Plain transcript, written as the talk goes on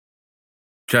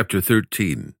Chapter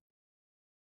 13.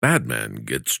 Bad Man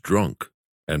Gets Drunk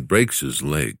and Breaks His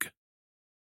Leg.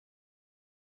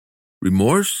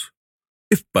 Remorse?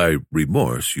 If by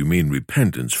remorse you mean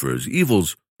repentance for his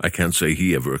evils, I can't say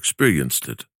he ever experienced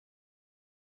it.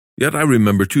 Yet I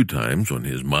remember 2 times when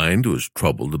his mind was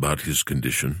troubled about his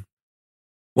condition.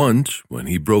 Once, when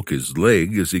he broke his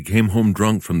leg as he came home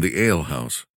drunk from the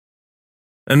alehouse,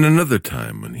 and another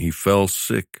time when he fell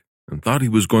sick and thought he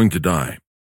was going to die.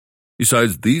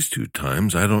 Besides these 2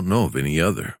 times, I don't know of any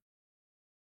other.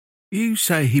 You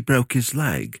say he broke his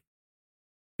leg?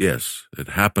 Yes, it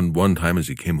happened one time as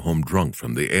he came home drunk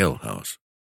from the alehouse.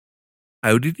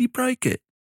 How did he break it?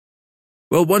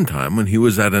 Well, one time when he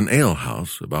was at an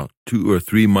alehouse about 2 or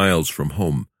 3 miles from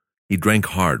home, he drank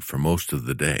hard for most of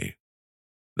the day.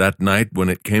 That night, when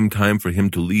it came time for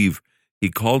him to leave, he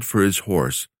called for his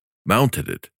horse, mounted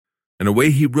it, and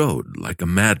away he rode like a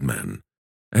madman,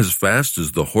 as fast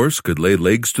as the horse could lay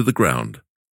legs to the ground.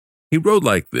 He rode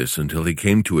like this until he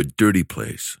came to a dirty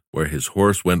place, where his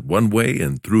horse went one way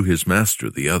and threw his master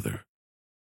the other.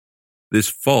 This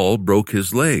fall broke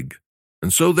his leg,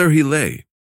 and so there he lay.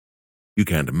 You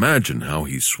can't imagine how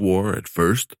he swore at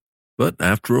first, but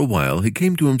after a while he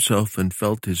came to himself and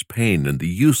felt his pain and the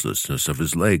uselessness of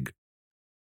his leg.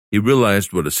 He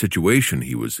realized what a situation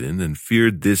he was in and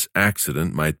feared this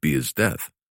accident might be his death.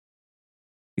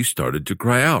 He started to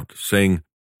cry out, saying,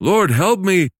 "Lord, help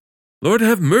me! Lord,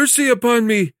 have mercy upon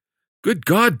me! Good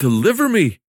God, deliver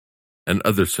me!" and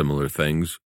other similar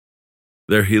things.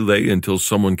 There he lay until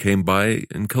someone came by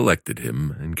and collected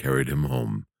him and carried him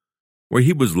home, where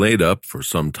he was laid up for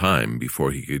some time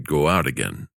before he could go out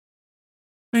again.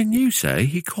 And you say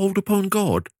he called upon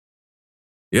God?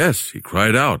 Yes, he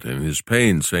cried out in his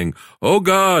pain, saying, "O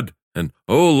God!" and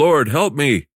 "O Lord, help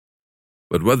me!"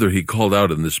 But whether he called out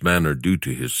in this manner due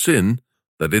to his sin,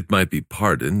 that it might be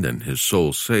pardoned and his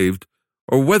soul saved,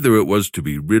 or whether it was to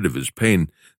be rid of his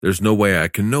pain, there's no way I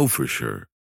can know for sure,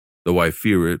 though I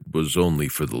fear it was only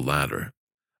for the latter.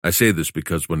 I say this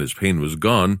because when his pain was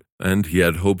gone, and he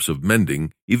had hopes of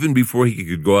mending, even before he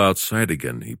could go outside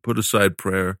again, he put aside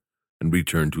prayer and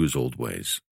returned to his old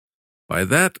ways. By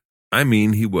that, I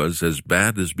mean he was as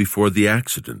bad as before the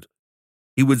accident.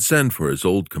 He would send for his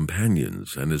old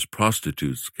companions, and his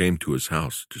prostitutes came to his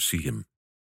house to see him.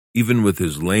 Even with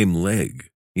his lame leg,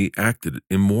 he acted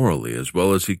immorally as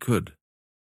well as he could.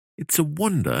 It's a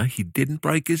wonder he didn't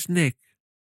break his neck.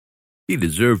 He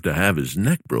deserved to have his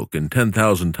neck broken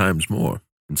 10,000 times more,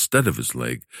 instead of his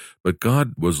leg, but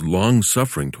God was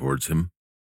long-suffering towards him.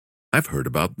 I've heard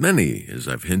about many, as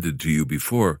I've hinted to you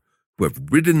before, who have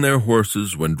ridden their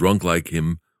horses when drunk like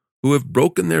him, who have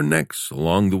broken their necks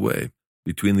along the way,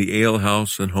 between the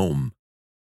alehouse and home.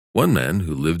 One man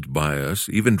who lived by us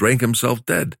even drank himself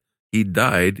dead. He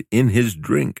died in his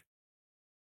drink.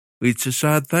 It's a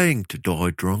sad thing to die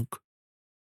drunk.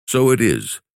 So it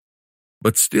is.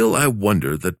 But still I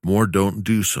wonder that more don't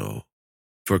do so.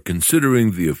 For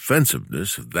considering the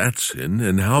offensiveness of that sin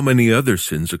and how many other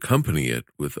sins accompany it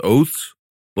with oaths,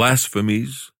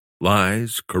 blasphemies,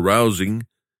 lies, carousing,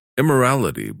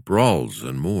 immorality, brawls,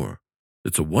 and more,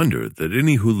 it's a wonder that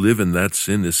any who live in that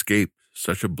sin escape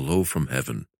such a blow from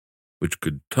heaven, which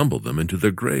could tumble them into their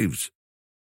graves.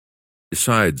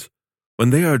 Besides,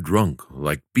 when they are drunk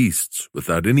like beasts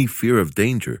without any fear of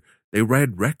danger, they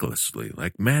ride recklessly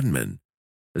like madmen,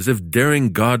 as if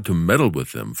daring God to meddle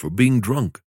with them for being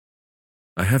drunk.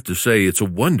 I have to say it's a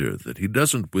wonder that he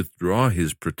doesn't withdraw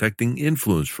his protecting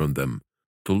influence from them,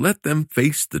 to let them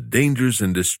face the dangers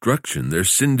and destruction their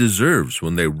sin deserves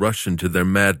when they rush into their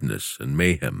madness and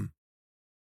mayhem.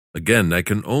 Again, I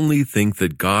can only think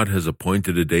that God has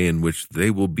appointed a day in which they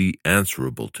will be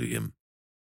answerable to him,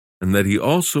 and that he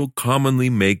also commonly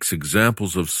makes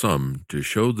examples of some to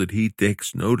show that he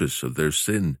takes notice of their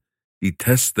sin, he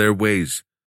tests their ways,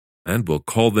 and will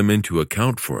call them into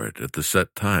account for it at the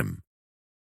set time.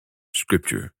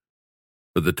 Scripture: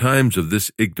 For the times of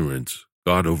this ignorance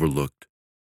God overlooked,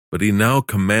 but he now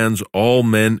commands all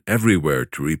men everywhere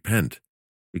to repent,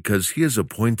 because he has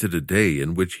appointed a day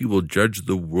in which he will judge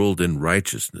the world in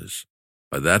righteousness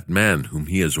by that man whom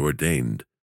he has ordained,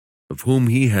 of whom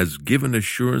he has given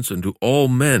assurance unto all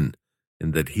men,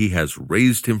 in that he has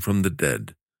raised him from the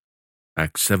dead.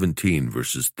 Acts 17,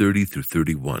 verses 30 through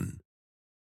 31.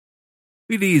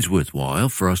 It is worthwhile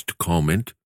for us to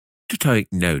comment, to take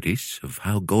notice of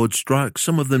how God strikes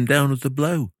some of them down with a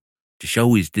blow, to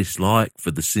show his dislike for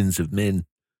the sins of men,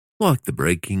 like the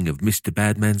breaking of Mr.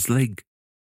 Badman's leg.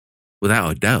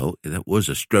 Without a doubt, that was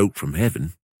a stroke from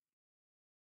heaven.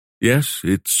 Yes,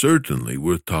 it's certainly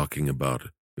worth talking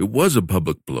about. It was a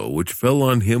public blow which fell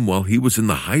on him while he was in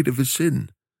the height of his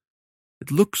sin. It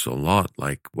looks a lot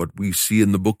like what we see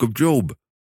in the book of Job.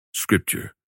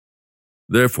 Scripture.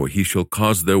 Therefore he shall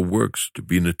cause their works to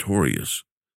be notorious,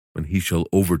 when he shall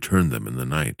overturn them in the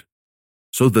night,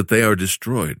 so that they are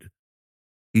destroyed.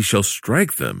 He shall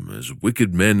strike them as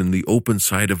wicked men in the open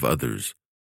sight of others.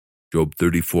 Job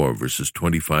 34, verses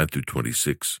 25 through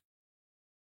 26.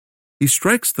 He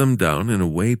strikes them down in a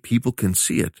way people can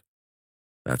see it.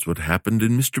 That's what happened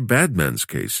in Mr. Badman's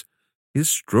case. His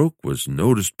stroke was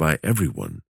noticed by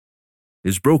everyone.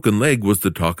 His broken leg was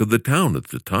the talk of the town at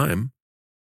the time.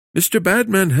 "Mr.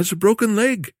 Badman has a broken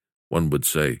leg," one would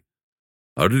say.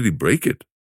 "How did he break it?"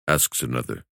 asks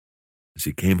another. "As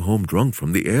he came home drunk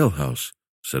from the alehouse,"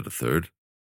 said a third.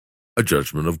 "A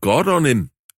judgment of God on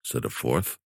him," said a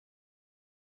fourth.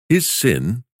 His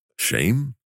sin,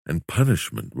 shame, and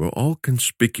punishment were all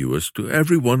conspicuous to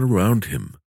everyone around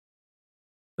him.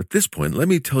 At this point, let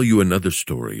me tell you another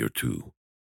story or two.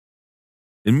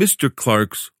 In Mr.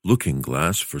 Clarke's Looking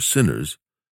Glass for Sinners,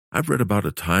 I've read about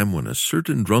a time when a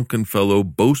certain drunken fellow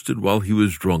boasted while he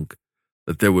was drunk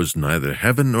that there was neither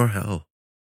heaven nor hell.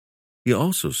 He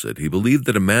also said he believed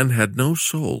that a man had no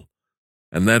soul,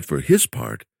 and that for his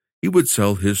part he would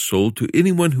sell his soul to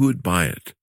anyone who would buy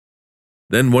it.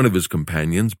 Then one of his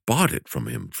companions bought it from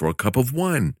him for a cup of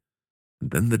wine,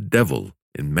 and then the devil,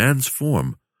 in man's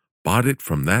form, bought it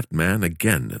from that man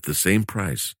again at the same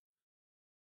price.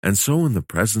 And so in the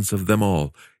presence of them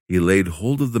all, he laid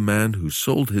hold of the man who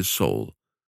sold his soul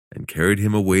and carried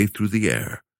him away through the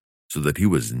air, so that he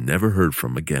was never heard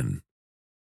from again.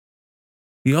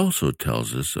 He also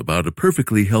tells us about a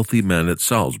perfectly healthy man at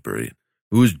Salisbury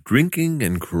who was drinking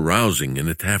and carousing in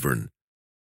a tavern.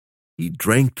 He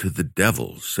drank to the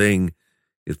devil, saying,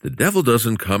 "If the devil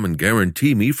doesn't come and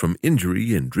guarantee me from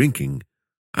injury in drinking,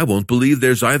 I won't believe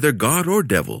there's either God or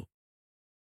devil."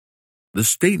 The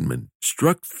statement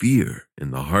struck fear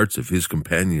in the hearts of his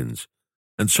companions,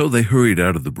 and so they hurried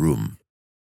out of the room.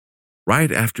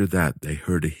 Right after that, they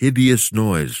heard a hideous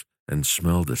noise and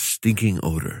smelled a stinking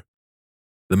odor.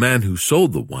 The man who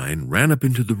sold the wine ran up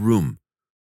into the room.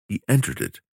 He entered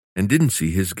it and didn't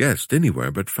see his guest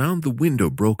anywhere, but found the window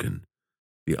broken.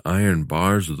 The iron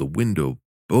bars of the window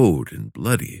bowed and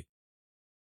bloody.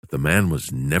 But the man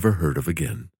was never heard of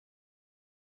again.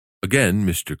 Again,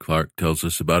 Mr. Clarke tells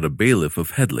us about a bailiff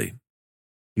of Headley.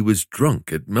 He was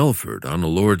drunk at Melford on a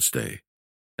Lord's Day,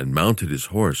 and mounted his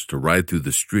horse to ride through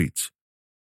the streets.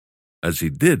 As he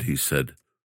did, he said,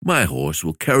 "My horse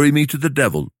will carry me to the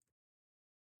devil."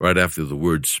 Right after the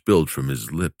words spilled from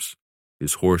his lips,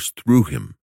 his horse threw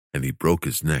him, and he broke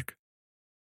his neck.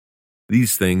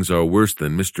 These things are worse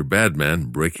than Mr.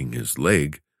 Badman breaking his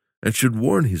leg, and should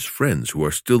warn his friends who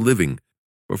are still living,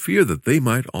 for fear that they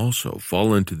might also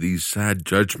fall into these sad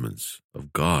judgments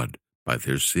of God by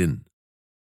their sin.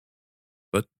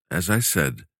 But, as I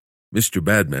said, Mr.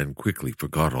 Badman quickly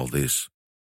forgot all this.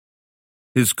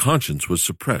 His conscience was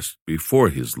suppressed before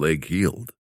his leg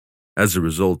healed. As a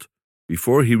result,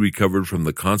 before he recovered from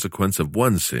the consequence of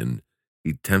one sin,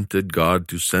 he tempted God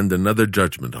to send another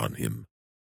judgment on him.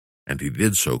 And he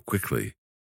did so quickly.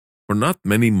 For not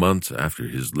many months after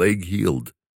his leg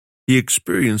healed, he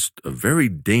experienced a very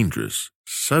dangerous,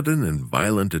 sudden and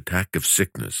violent attack of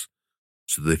sickness,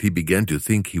 so that he began to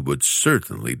think he would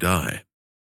certainly die.